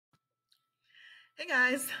Hey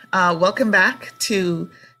guys, welcome back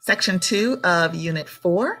to section 2 of unit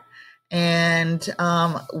 4. And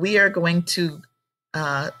we are going to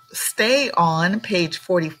stay on page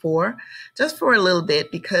 44 just for a little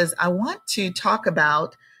bit because I want to talk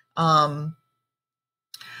about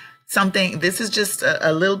something. This is just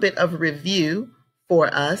a little bit of review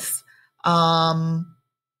for us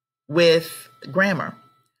with grammar.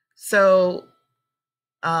 So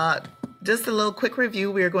just a little quick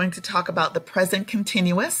review. We are going to talk about the present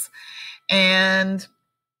continuous. And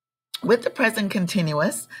with the present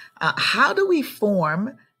continuous, how do we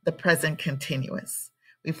form the present continuous?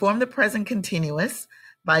 We form the present continuous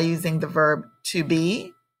by using the verb to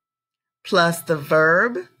be plus the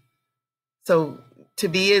verb. So to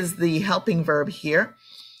be is the helping verb here.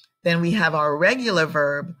 Then we have our regular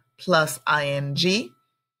verb plus ing.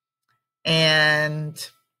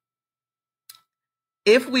 And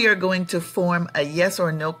if we are going to form a yes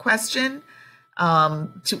or no question,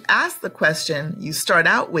 to ask the question, you start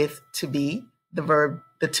out with to be, the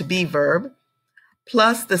to be verb,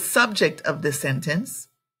 plus the subject of the sentence,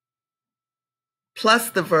 plus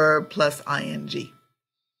the verb, plus ing.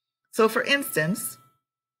 So for instance,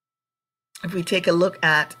 if we take a look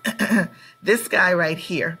at this guy right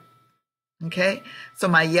here, okay? So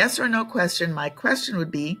my yes or no question, my question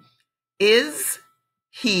would be, is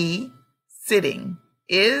he sitting?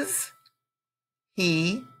 Is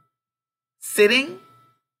he sitting?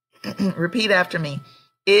 Repeat after me.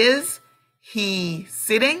 Is he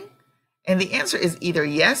sitting? And the answer is either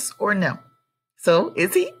yes or no. So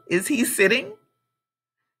is he? Is he sitting?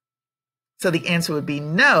 So the answer would be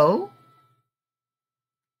no.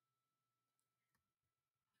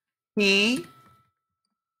 He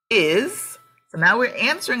is. So now we're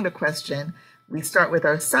answering the question. We start with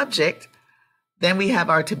our subject. Then we have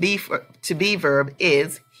our to be verb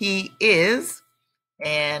is. He is.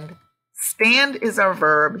 And stand is our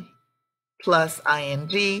verb plus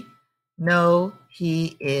ing. No,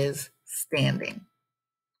 he is standing.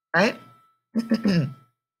 Right?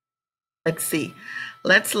 Let's see.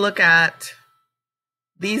 Let's look at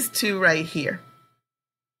these two right here.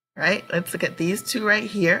 Right? Let's look at these two right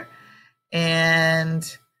here.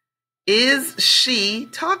 And is she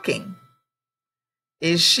talking?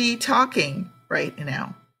 Is she talking right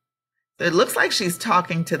now? So it looks like she's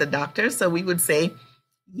talking to the doctor. So we would say,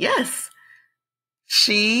 yes,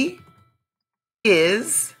 she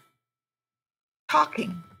is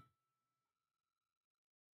talking.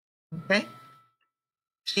 Okay?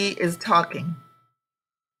 She is talking.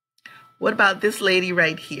 What about this lady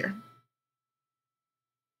right here?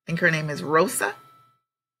 I think her name is Rosa.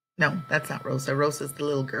 No, that's not Rosa. Rosa's the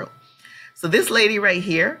little girl. So this lady right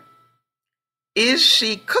here, is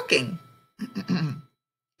she cooking?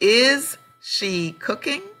 Is she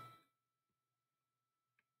cooking?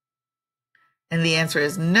 And the answer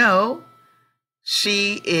is no,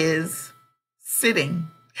 she is sitting.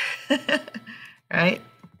 Right?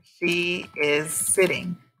 She is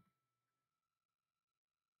sitting.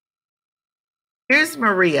 Here's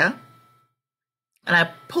Maria. And I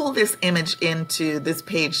pulled this image into this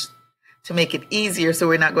page to make it easier so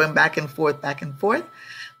we're not going back and forth.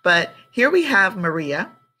 But here we have Maria.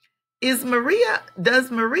 Does Maria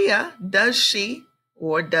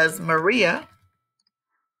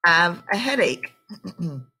have a headache?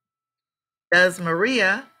 Does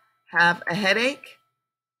Maria have a headache?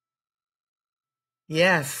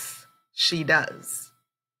 Yes, she does.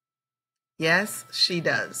 Yes, she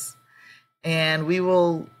does. And we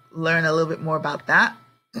will learn a little bit more about that.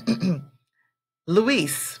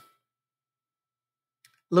 Luis,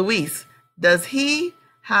 does he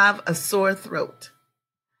have a sore throat?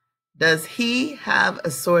 Does he have a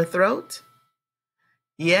sore throat?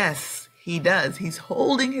 Yes, he does. He's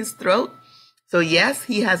holding his throat. So yes,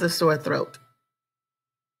 he has a sore throat.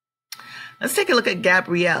 Let's take a look at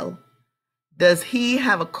Gabrielle. Does he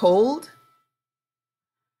have a cold?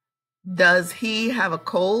 Does he have a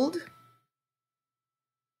cold?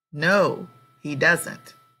 No, he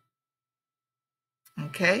doesn't.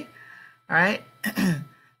 Okay, all right.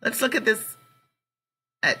 Let's look at this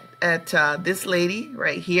at this lady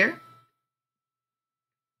right here.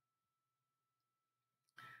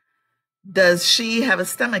 Does she have a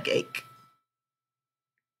stomach ache?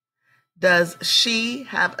 Does she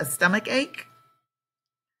have a stomach ache?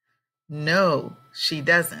 No, she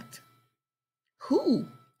doesn't. Who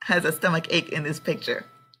has a stomach ache in this picture?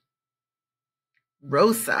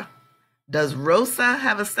 Rosa. Does Rosa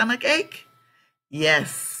have a stomach ache?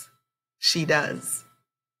 Yes, she does.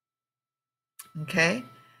 Okay,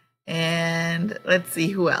 and let's see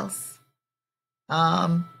who else.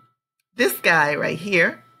 This guy right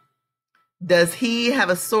here, does he have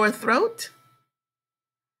a sore throat?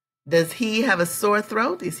 Does he have a sore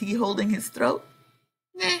throat? Is he holding his throat?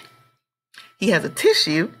 Nah. He has a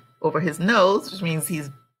tissue over his nose, which means he's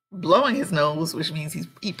blowing his nose, which means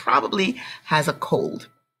he probably has a cold.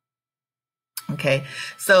 Okay,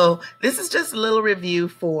 so this is just a little review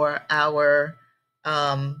for our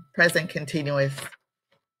present continuous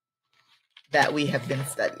that we have been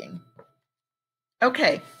studying.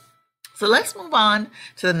 Okay, so let's move on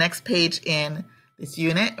to the next page in this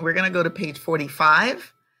unit. We're going to go to page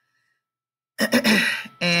 45.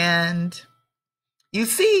 And you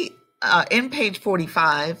see in page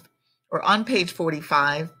 45, or on page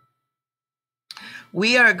 45,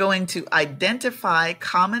 we are going to identify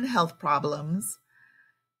common health problems,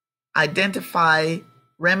 identify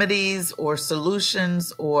remedies or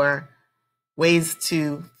solutions or ways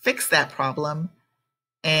to fix that problem,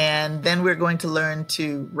 and then we're going to learn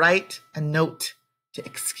to write a note to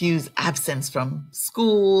excuse absence from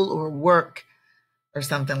school or work or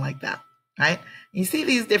something like that, right? You see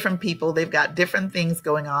these different people, they've got different things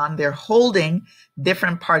going on. They're holding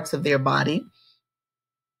different parts of their body.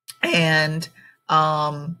 And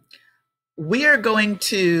we are going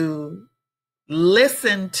to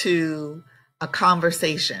listen to a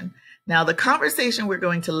conversation. Now, the conversation we're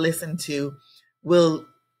going to listen to will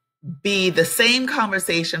be the same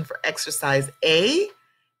conversation for exercise A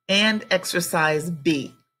and exercise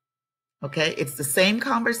B. Okay, it's the same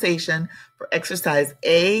conversation for exercise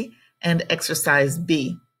A and exercise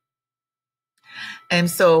B.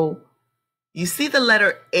 And so you see the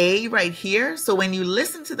letter A right here. So when you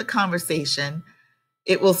listen to the conversation,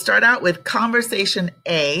 it will start out with conversation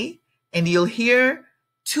A, and you'll hear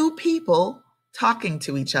two people talking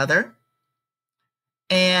to each other.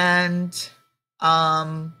 And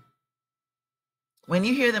when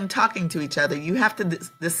you hear them talking to each other, you have to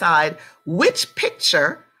decide which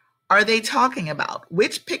picture are they talking about?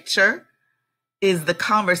 Which picture is the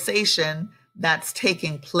conversation that's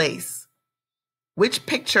taking place? Which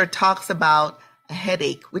picture talks about a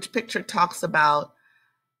headache? Which picture talks about,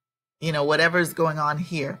 whatever's going on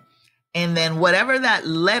here? And then whatever that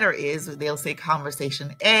letter is, they'll say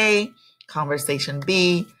conversation A, conversation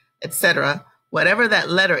B, etc. Whatever that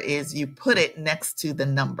letter is, you put it next to the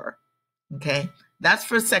number. Okay, that's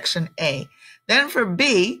for section A. Then for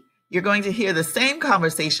B, you're going to hear the same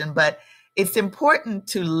conversation, but it's important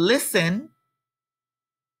to listen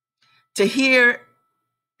to hear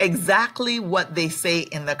exactly what they say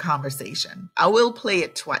in the conversation. I will play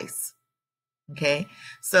it twice. Okay,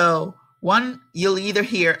 so one, you'll either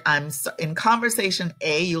hear, in conversation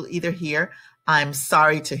A, you'll either hear, I'm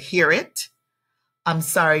sorry to hear it, I'm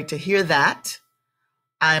sorry to hear that,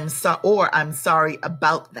 or I'm sorry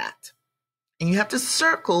about that. And you have to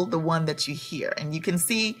circle the one that you hear. And you can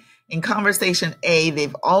see in conversation A,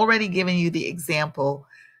 they've already given you the example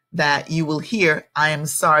that you will hear, I am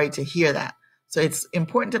sorry to hear that. So it's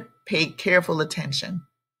important to pay careful attention.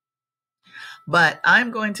 But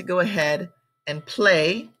I'm going to go ahead and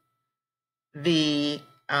play the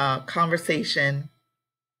conversation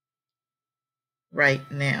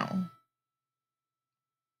right now.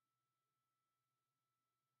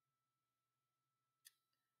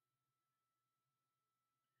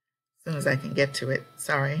 As soon as I can get to it,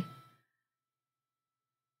 sorry.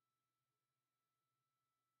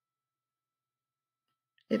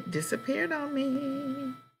 It disappeared on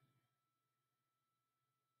me.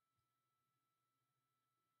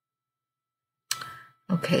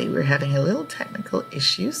 Okay, we're having a little technical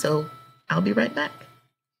issue, so I'll be right back.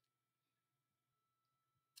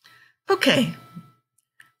 Okay,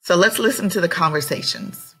 so let's listen to the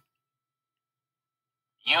conversations.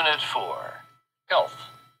 Unit 4, Health.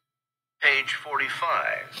 Page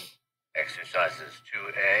 45, exercises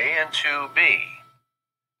 2A and 2B.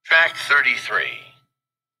 Track 33.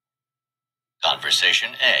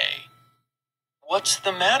 Conversation A. What's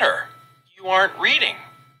the matter? You aren't reading.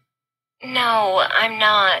 No, I'm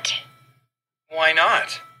not. Why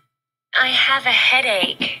not? I have a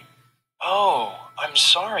headache. Oh, I'm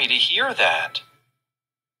sorry to hear that.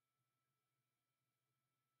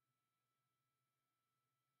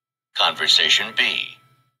 Conversation B.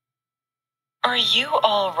 Are you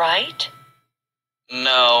all right?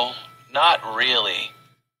 No, not really.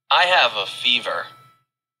 I have a fever.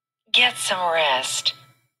 Get some rest.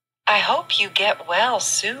 I hope you get well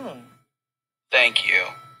soon. Thank you.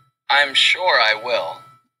 I'm sure I will.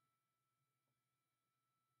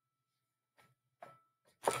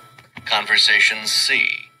 Conversation C.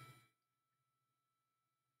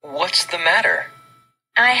 What's the matter?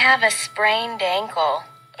 I have a sprained ankle.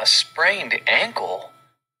 A sprained ankle?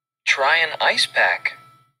 Try an ice pack.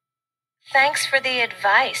 Thanks for the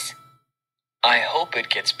advice. I hope it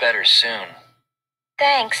gets better soon.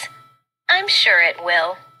 Thanks. I'm sure it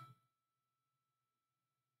will.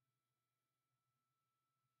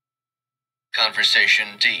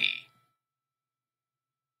 Conversation D.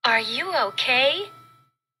 Are you okay?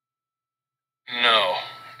 No,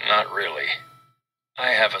 not really.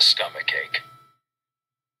 I have a stomachache.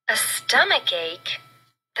 A stomachache?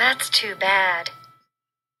 That's too bad.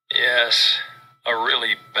 Yes, a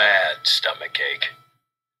really bad stomachache.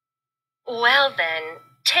 Well then,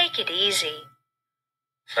 take it easy.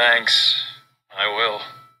 Thanks, I will.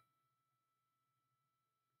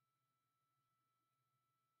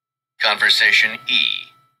 Conversation E.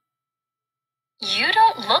 You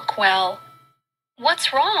don't look well.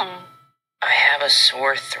 What's wrong? I have a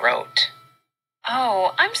sore throat.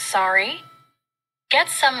 Oh, I'm sorry. Get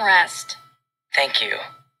some rest. Thank you.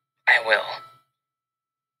 I will.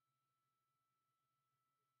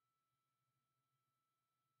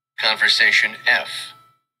 Conversation F.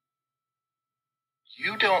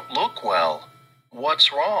 You don't look well.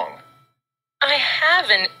 What's wrong? I have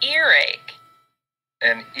an earache.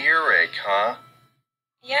 An earache, huh?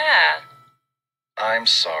 Yeah. I'm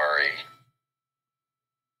sorry.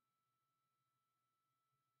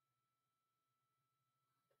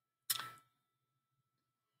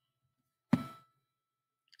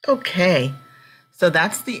 Okay, so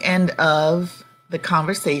that's the end of the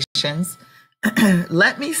conversations.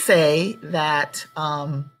 Let me say that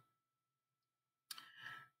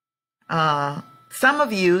some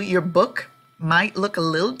of you, your book might look a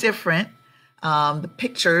little different. The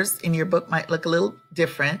pictures in your book might look a little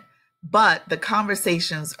different, but the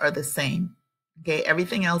conversations are the same. Okay,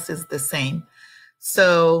 everything else is the same.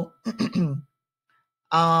 So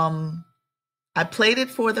I played it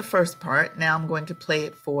for the first part. Now I'm going to play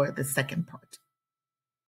it for the second part.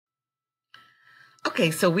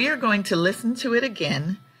 Okay, so we are going to listen to it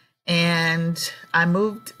again. And I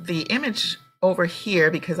moved the image over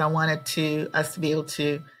here because I wanted us to be able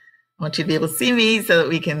to, I want you to be able to see me so that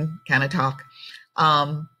we can kind of talk.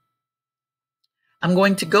 I'm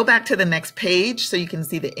going to go back to the next page so you can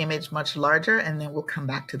see the image much larger, and then we'll come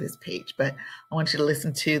back to this page. But I want you to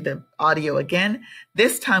listen to the audio again.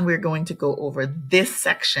 This time we're going to go over this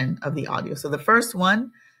section of the audio. So the first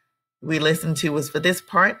one we listened to was for this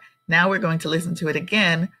part. Now we're going to listen to it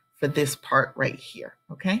again for this part right here,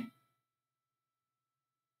 okay?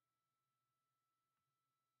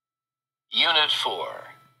 Unit 4.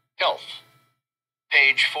 Health.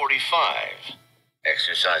 Page 45.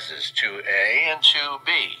 Exercises 2A and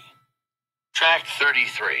 2B. Track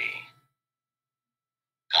 33.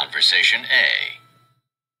 Conversation A.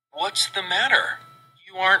 What's the matter?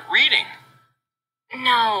 You aren't reading.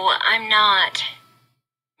 No, I'm not.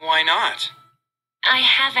 Why not? I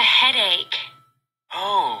have a headache.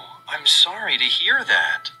 Oh, I'm sorry to hear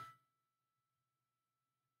that.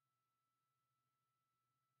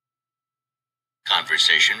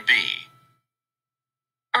 Conversation B.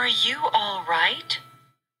 Are you all right?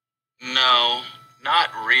 No, not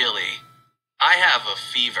really. I have a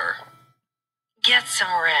fever. Get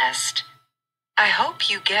some rest. I hope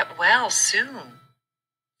you get well soon.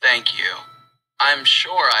 Thank you. I'm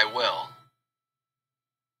sure I will.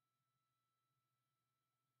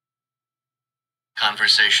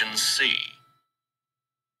 Conversation C.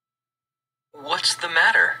 What's the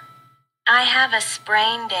matter? I have a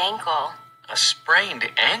sprained ankle. A sprained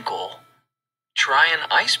ankle? Try an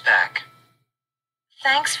ice pack.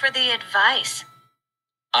 Thanks for the advice.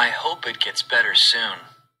 I hope it gets better soon.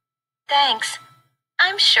 Thanks.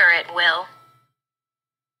 I'm sure it will.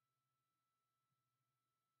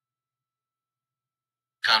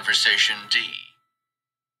 Conversation D.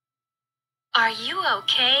 Are you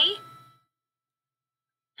okay?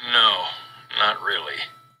 No, not really.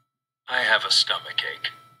 I have a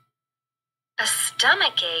stomachache. A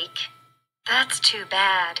stomachache? That's too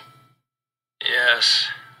bad. Yes,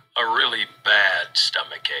 a really bad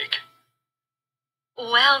stomachache.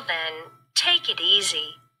 Well then, take it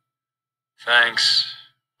easy. Thanks,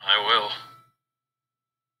 I will.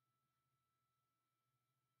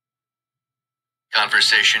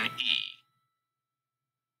 Conversation E.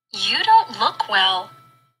 You don't look well.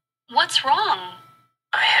 What's wrong?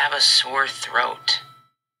 I have a sore throat.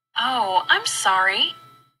 Oh, I'm sorry.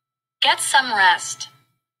 Get some rest.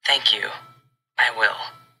 Thank you. I will.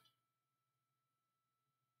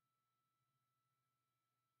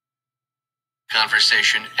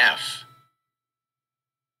 Conversation F.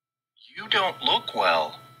 You don't look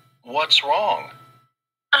well. What's wrong?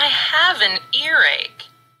 I have an earache.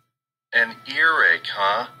 An earache,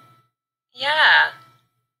 huh? Yeah.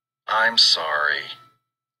 I'm sorry.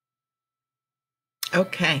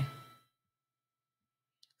 Okay.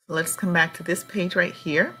 So let's come back to this page right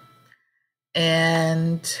here.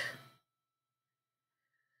 And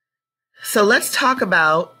so let's talk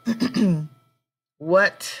about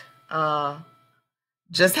what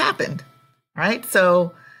just happened, right?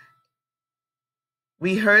 So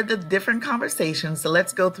we heard the different conversations. So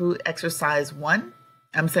let's go through exercise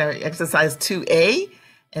 2A,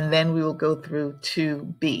 and then we will go through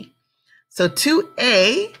 2B. So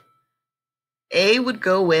 2A, A would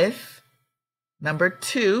go with number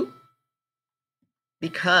 2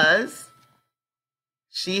 because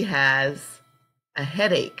she has a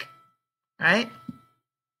headache, right?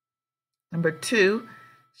 Number 2,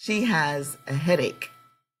 she has a headache.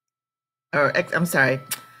 Or, I'm sorry,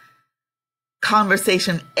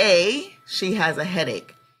 conversation A, she has a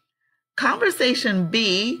headache. Conversation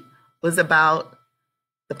B was about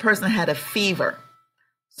the person had a fever.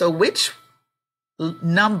 So which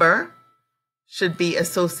number should be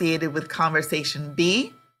associated with conversation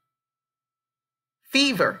B?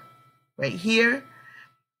 Fever, right here.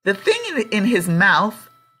 The thing in his mouth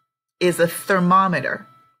is a thermometer.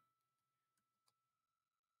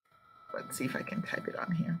 Let's see if I can type it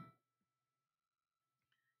on here.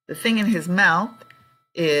 The thing in his mouth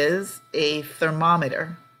is a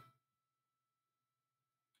thermometer.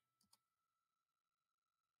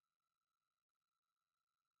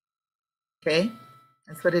 Okay,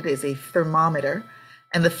 that's what it is, a thermometer.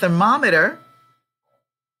 And the thermometer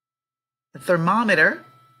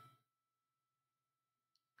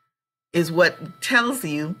is what tells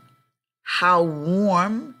you how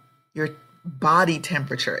warm your body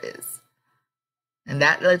temperature is. And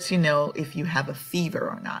that lets you know if you have a fever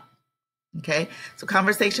or not. Okay, so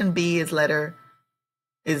conversation B is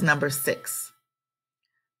number 6.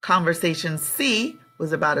 Conversation C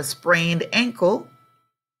was about a sprained ankle.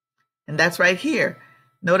 And that's right here.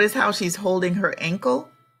 Notice how she's holding her ankle.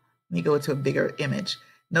 Let me go to a bigger image.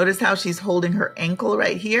 Notice how she's holding her ankle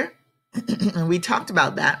right here. And we talked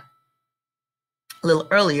about that a little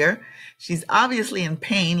earlier. She's obviously in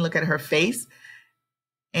pain. Look at her face.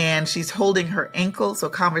 And she's holding her ankle. So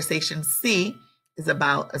conversation C is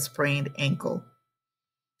about a sprained ankle.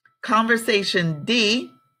 Conversation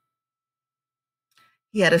D,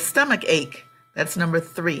 he had a stomach ache. That's number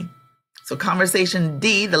 3. So conversation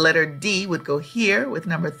D, the letter D would go here with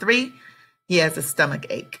number 3. He has a stomach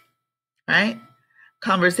ache, right?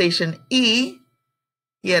 Conversation E,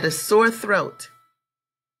 he had a sore throat.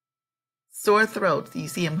 Sore throat. You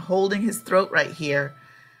see him holding his throat right here.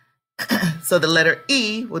 So the letter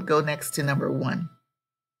E would go next to number 1.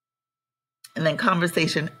 And then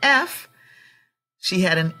conversation F, she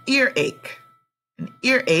had an earache. An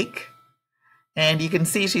earache. And you can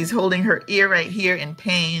see she's holding her ear right here in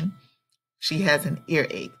pain. She has an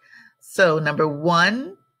earache. So number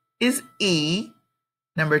 1 is E.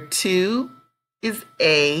 Number 2 is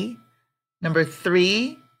A. Number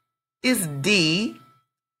 3 is D.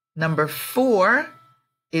 Number 4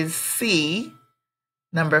 is C.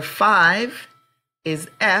 Number 5 is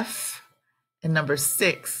F. And number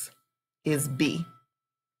 6 is B.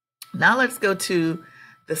 Now let's go to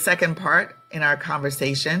the second part in our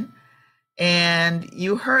conversation. And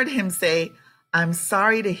you heard him say, "I'm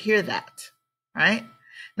sorry to hear that," right?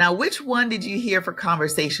 Now, which one did you hear for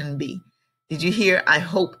conversation B? Did you hear, "I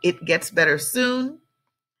hope it gets better soon"?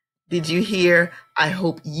 Did you hear, "I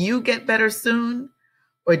hope you get better soon"?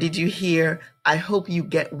 Or did you hear, "I hope you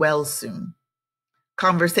get well soon"?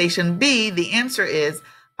 Conversation B, the answer is,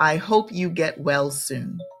 "I hope you get well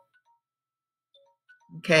soon."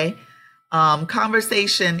 Okay.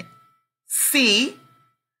 Conversation C,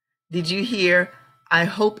 did you hear, "I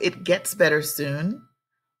hope it gets better soon"?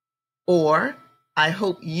 Or, "I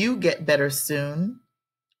hope you get better soon"?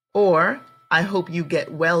 Or, "I hope you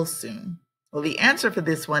get well soon"? Well, the answer for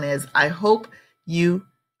this one is, I hope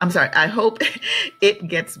it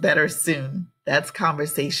gets better soon. That's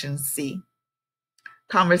conversation C.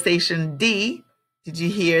 Conversation D, did you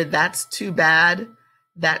hear, "That's too bad"?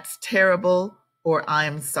 "That's terrible," or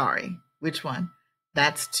 "I'm sorry"? Which one?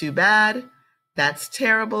 That's too bad, that's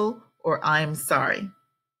terrible, or I'm sorry.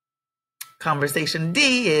 Conversation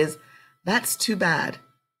D is, that's too bad.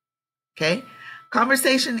 Okay.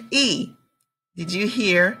 Conversation E, did you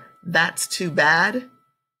hear, "That's too bad"?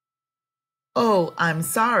 "Oh, I'm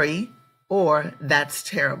sorry," or "That's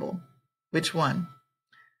terrible"? Which one?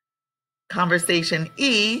 Conversation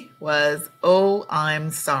E was, "Oh,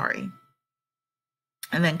 I'm sorry."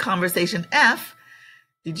 And then conversation F,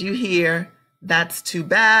 did you hear, "That's too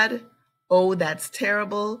bad"? "Oh, that's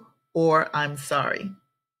terrible," or "I'm sorry"?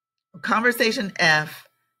 Conversation F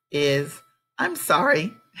is, "I'm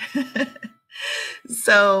sorry."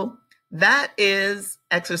 So that is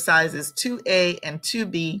exercises 2A and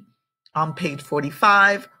 2B on page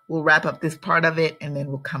 45. We'll wrap up this part of it and then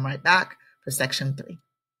we'll come right back for section 3.